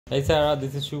Hey Sarah,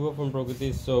 this is Shubha from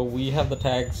Prokritee. So we have the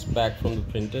tags back from the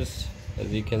printers.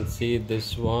 As you can see,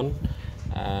 this one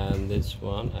and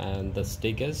the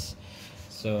stickers.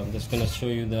 So I'm just gonna show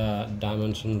you the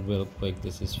dimension real quick.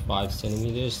 This is 5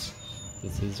 centimeters.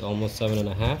 This is almost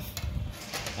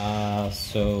 7.5.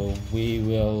 So we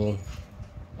will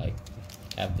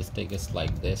have the stickers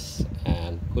like this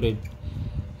and put it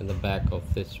in the back of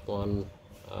this one.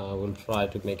 We'll try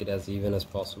to make it as even as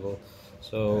possible.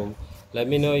 So let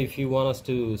me know if you want us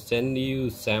to send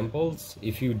you samples.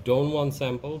 If you don't want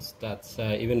samples, that's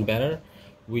even better.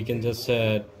 We can just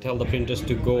tell the printers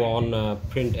to go on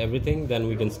print everything, then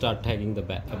we can start tagging the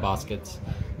baskets.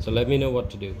 So let me know what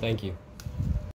to do. Thank you.